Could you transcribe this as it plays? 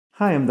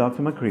Hi, I'm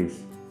Dr.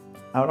 Makris.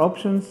 Our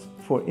options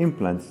for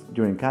implants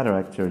during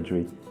cataract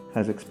surgery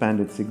has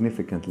expanded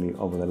significantly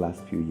over the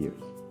last few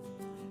years.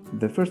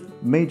 The first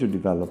major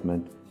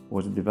development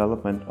was the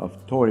development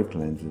of toric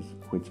lenses,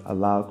 which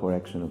allow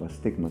correction of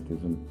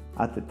astigmatism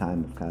at the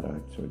time of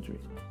cataract surgery.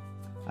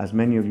 As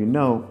many of you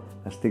know,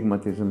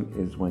 astigmatism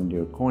is when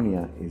your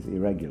cornea is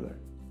irregular,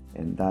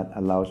 and that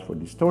allows for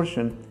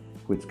distortion,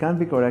 which can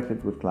be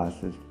corrected with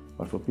glasses,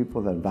 but for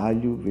people that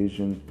value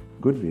vision,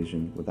 good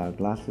vision without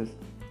glasses,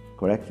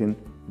 correcting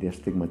the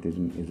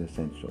astigmatism is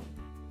essential.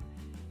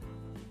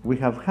 We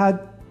have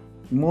had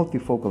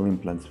multifocal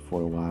implants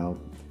for a while,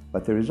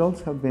 but the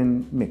results have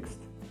been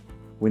mixed.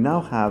 We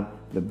now have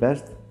the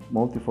best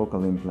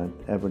multifocal implant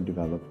ever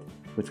developed,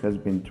 which has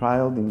been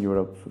trialed in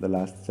Europe for the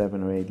last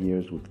 7 or 8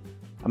 years with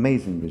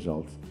amazing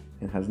results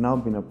and has now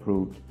been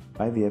approved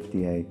by the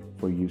FDA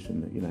for use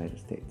in the United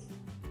States.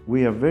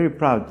 We are very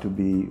proud to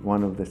be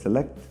one of the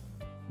select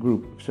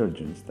group of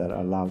surgeons that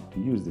are allowed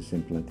to use this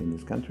implant in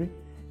this country,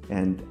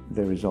 and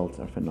the results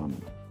are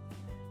phenomenal.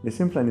 This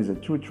implant is a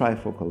true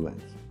trifocal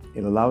lens.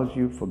 It allows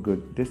you for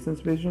good distance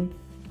vision,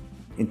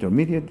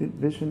 intermediate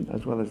vision,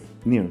 as well as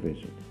near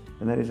vision,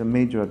 and that is a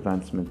major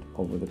advancement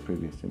over the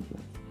previous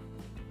implants.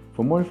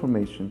 For more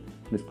information,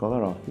 please call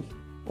our office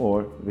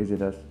or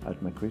visit us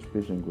at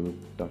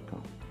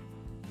makrisvisiongroup.com.